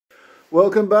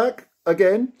Welcome back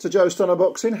again to Joe Stunner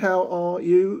Boxing. How are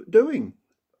you doing?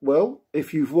 Well,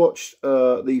 if you've watched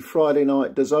the Friday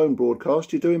night DAZN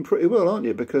broadcast, you're doing pretty well, aren't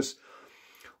you? Because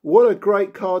what a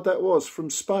great card that was from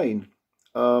Spain.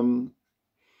 5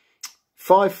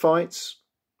 fights.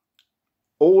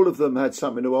 All of them had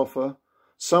something to offer.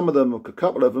 Some of them, a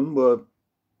couple of them were,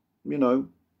 you know,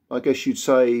 I guess you'd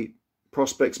say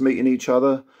prospects meeting each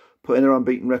other, putting their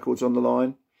unbeaten records on the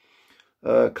line.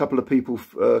 A couple of people,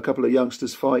 a couple of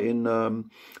youngsters fighting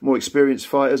more experienced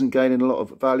fighters and gaining a lot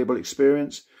of valuable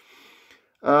experience.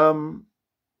 One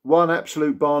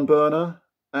absolute barn burner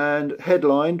and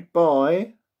headlined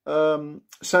by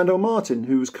Sandor Martin,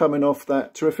 who was coming off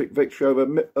that terrific victory over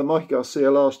Mikey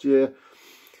Garcia last year.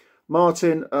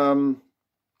 Martin,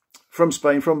 from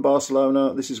Spain, from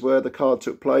Barcelona. This is where the card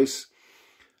took place.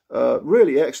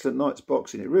 Really excellent night's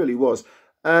boxing. It really was.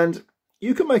 And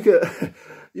you can make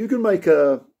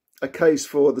a case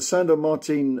for the Sandor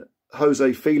Martin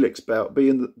JOSE Felix bout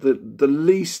being the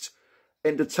least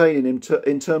entertaining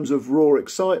in terms of raw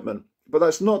excitement. But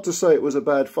that's not to say it was a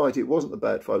bad fight. It wasn't a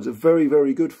bad fight. It was a very,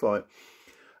 very good fight.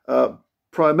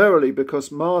 Primarily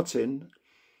because Martin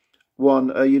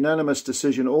won a unanimous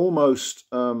decision, almost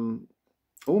a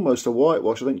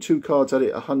whitewash. I think 2 cards had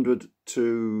it 100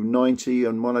 to 90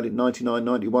 and one had it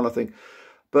 99-91, I think.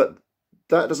 But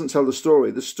that doesn't tell the story.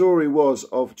 The story was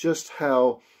of just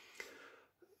how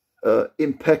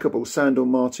impeccable Sandor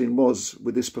Martin was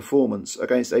with this performance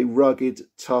against a rugged,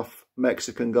 tough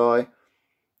Mexican guy.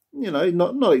 You know,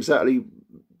 not exactly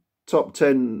top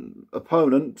 10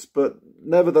 opponent, but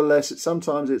nevertheless,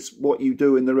 sometimes it's what you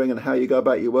do in the ring and how you go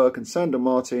about your work. And Sandor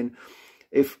Martin,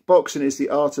 if boxing is the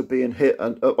art of being hit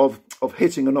and of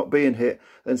hitting and not being hit,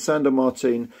 then Sandor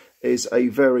Martin is a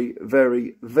very,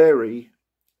 very, very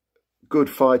good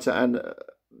fighter and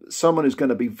someone who's going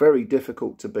to be very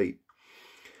difficult to beat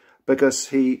because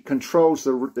he controls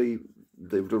the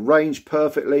range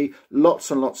perfectly.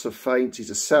 Lots and lots of feints. He's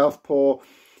a southpaw,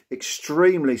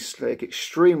 extremely slick,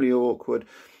 extremely awkward,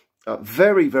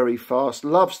 very, very fast.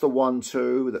 Loves the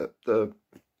 1-2, the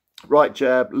right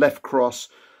jab, left cross.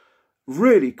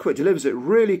 Really quick, delivers it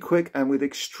really quick and with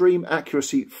extreme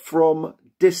accuracy from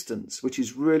distance, which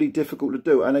is really difficult to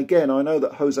do. And again, I know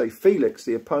that JOSE Felix,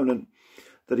 the opponent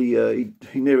that he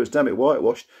near as damn it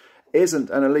whitewashed, isn't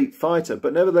an elite fighter,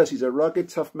 but nevertheless he's a rugged,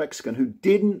 tough Mexican who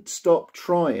didn't stop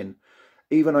trying,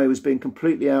 even though he was being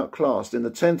completely outclassed. In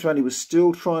the 10th round, he was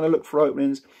still trying to look for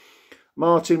openings.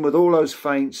 Martin, with all those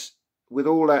feints, with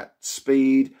all that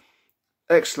speed,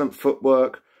 excellent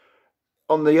footwork.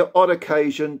 On the odd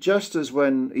occasion, just as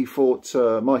when he fought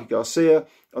Mikey Garcia,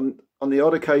 on the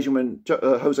odd occasion when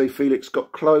JOSE Felix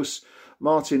got close,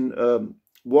 Martin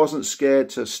wasn't scared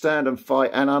to stand and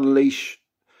fight and unleash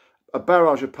a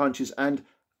barrage of punches and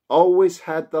always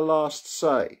had the last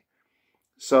say.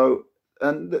 So,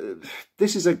 and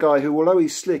this is a guy who, although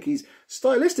he's slick, he's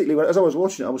stylistically, as I was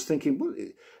watching it, I was thinking, well,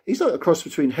 he's like a cross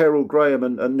between Harold Graham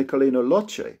and Nicolino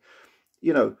Locce.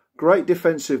 You know, great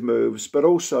defensive moves, but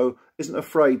also isn't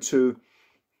afraid to,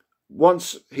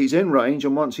 once he's in range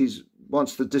and once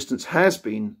the distance has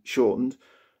been shortened,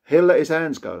 he'll let his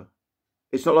hands go.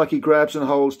 It's not like he grabs and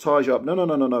holds, ties you up.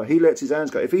 No. He lets his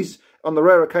hands go. If he's, on the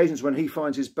rare occasions when he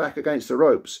finds his back against the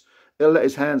ropes, he'll let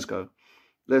his hands go.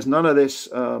 There's none of this,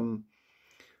 oh,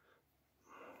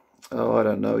 I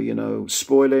don't know, you know,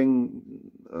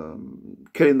 spoiling,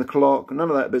 killing the clock, none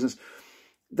of that business.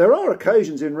 There are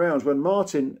occasions in rounds when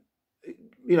Martin,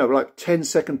 you know, like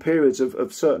 10-second periods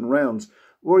of certain rounds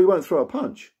where he won't throw a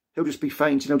punch. He'll just be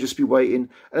feinting, he'll just be waiting,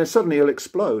 and then suddenly he'll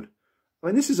explode. I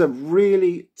mean, this is a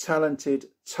really talented,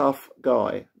 tough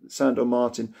guy, Sandor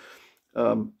Martin.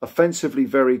 Offensively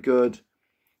very good.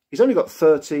 He's only got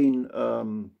 13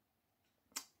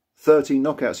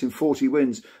 knockouts in 40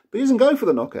 wins, but he doesn't go for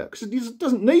the knockout because he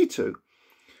doesn't need to.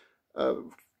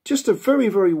 Just a very,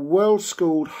 very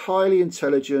well-schooled, highly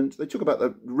intelligent. They talk about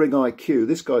the ring IQ.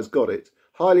 This guy's got it.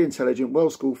 Highly intelligent,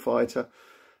 well-schooled fighter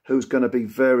who's going to be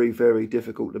very, very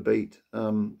difficult to beat.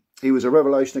 He was a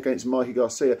revelation against Mikey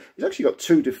Garcia. He's actually got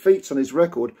 2 defeats on his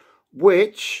record,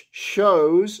 which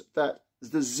shows that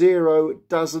the 0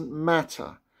 doesn't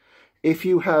matter. If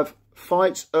you have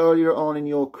fights earlier on in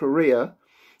your career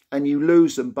and you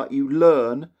lose them, but you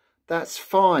learn, that's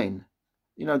fine.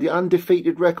 You know, the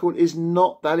undefeated record is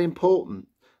not that important.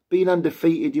 Being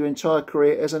undefeated your entire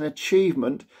career is an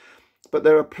achievement, but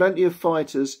there are plenty of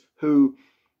fighters who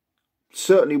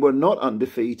certainly were not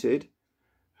undefeated,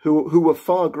 who were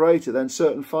far greater than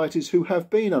certain fighters who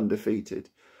have been undefeated.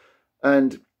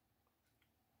 And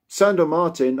Sandor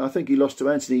Martin, I think he lost to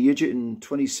Anthony Yigit in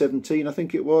 2017, I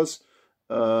think it was.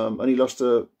 And he lost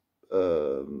to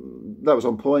that was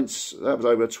on points. That was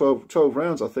over 12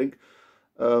 rounds, I think.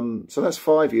 So that's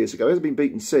 5 years ago. He hasn't been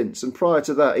beaten since. And prior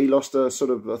to that, he lost a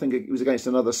sort of, I think it was against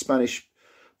another Spanish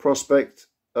prospect,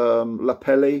 La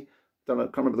Pelle.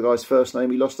 Can't remember the guy's first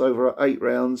name. He lost over 8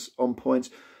 rounds on points.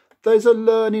 Those are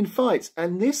learning fights.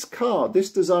 And this card,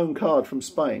 this DAZN card from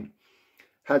Spain,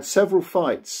 had several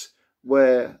fights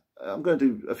where I'm going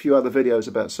to do a few other videos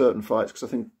about certain fights because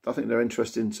I think they're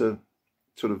interesting to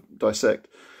sort of dissect.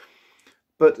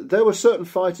 But there were certain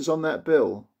fighters on that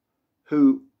bill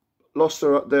who lost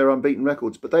their unbeaten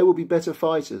records, but they will be better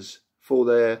fighters for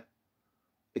their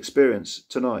experience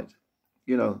tonight.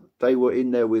 You know, they were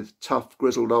in there with tough,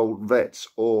 grizzled old vets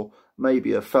or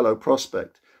maybe a fellow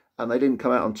prospect, and they didn't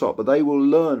come out on top, but they will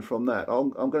learn from that.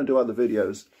 I'm going to do other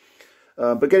videos.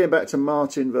 But getting back to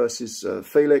Martin versus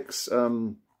Felix,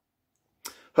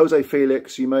 Jose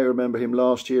Felix, you may remember him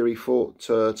last year. He fought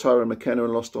Tyrone McKenna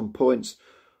and lost on points.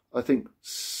 I think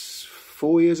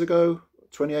 4 years ago,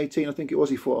 2018, I think it was.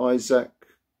 He fought Isaac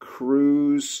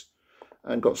Cruz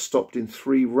and got stopped in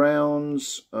 3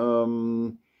 rounds.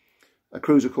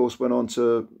 Cruz, of course, went on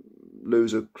to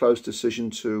lose a close decision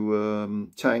to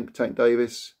Tank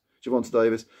Davis, Gervonta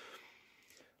Davis.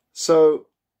 So,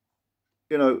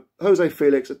 you know, Jose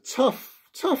Felix, a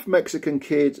tough Mexican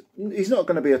kid. He's not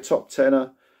going to be a top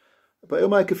tenner, but he'll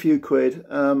make a few quid.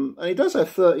 And he does have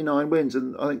 39 wins,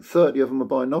 and I think 30 of them are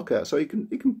by knockout. So he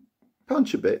can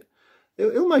punch a bit.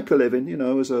 He'll make a living, you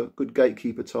know, as a good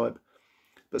gatekeeper type.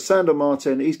 But Sandor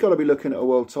Martin, he's got to be looking at a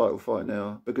world title fight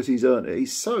now because he's earned it.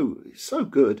 He's so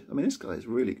good. I mean, this guy is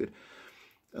really good.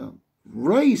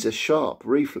 Razor sharp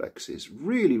reflexes.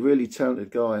 Really, really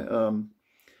talented guy.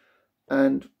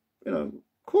 And, you know,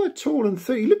 quite tall and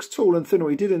thin. He looks tall and thin, or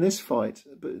he did in this fight.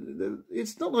 But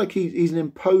it's not like he's an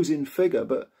imposing figure,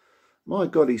 but my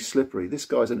God, he's slippery. This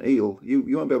guy's an eel.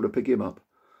 You won't be able to pick him up.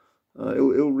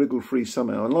 He'll wriggle free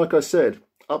somehow. And like I said,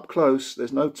 up close,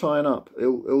 there's no tying up.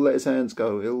 He'll let his hands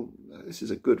go. This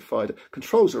is a good fighter.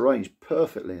 Controls the range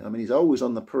perfectly. I mean, he's always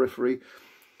on the periphery,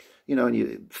 you know, and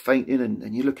you're feinting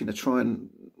and you're looking to try and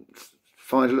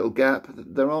find a little gap.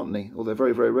 There aren't any, or they're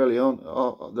very, very rarely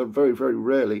they're very, very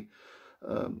rarely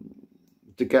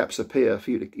the gaps appear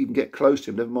for you to even get close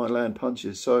to him, never mind land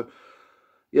punches. So,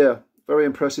 yeah, very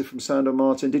impressive from Sandor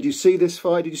Martin. Did you see this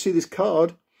fight? Did you see this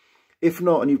card? If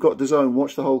not, and you've got DAZN,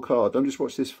 watch the whole card. Don't just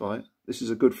watch this fight. This is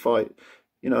a good fight.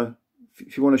 You know,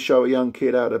 if you want to show a young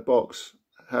kid how to box,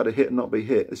 how to hit and not be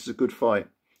hit, this is a good fight,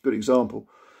 good example.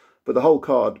 But the whole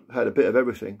card had a bit of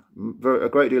everything. A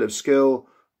great deal of skill,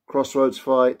 crossroads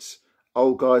fights,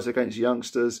 old guys against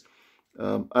youngsters,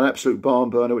 an absolute barn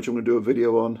burner, which I'm going to do a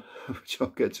video on, which I'll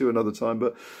get to another time.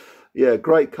 But yeah,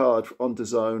 great card on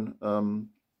DAZN.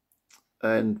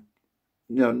 And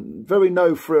you know, very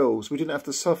no frills. We didn't have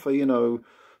to suffer, you know,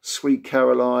 Sweet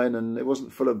Caroline, and it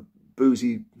wasn't full of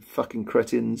boozy fucking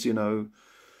cretins, you know,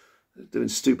 doing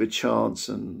stupid chants.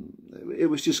 And it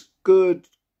was just good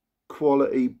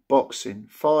quality boxing.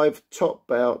 5 top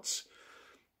bouts,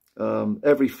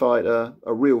 every fighter,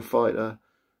 a real fighter.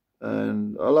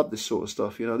 And I love this sort of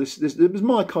stuff, you know. This was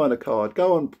my kind of card.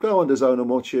 Go on DAZN and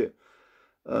watch it.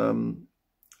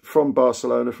 From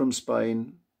Barcelona, from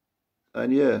Spain.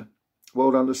 And yeah,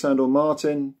 well done to Sandor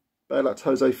Martin. Bad luck to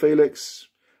Jose Felix.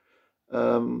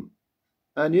 And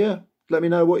yeah, let me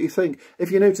know what you think.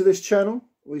 If you're new to this channel,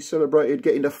 we celebrated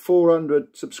getting to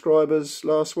 400 subscribers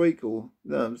last week, or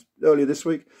earlier this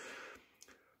week.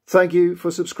 Thank you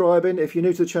for subscribing. If you're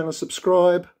new to the channel,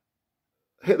 subscribe.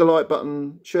 Hit the like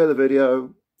button, share the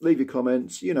video, leave your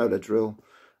comments. You know the drill.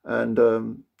 And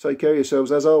take care of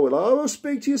yourselves as always. I will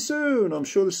speak to you soon. I'm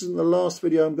sure this isn't the last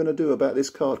video I'm going to do about this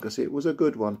card because it was a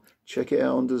good one. Check it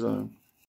out on DAZN.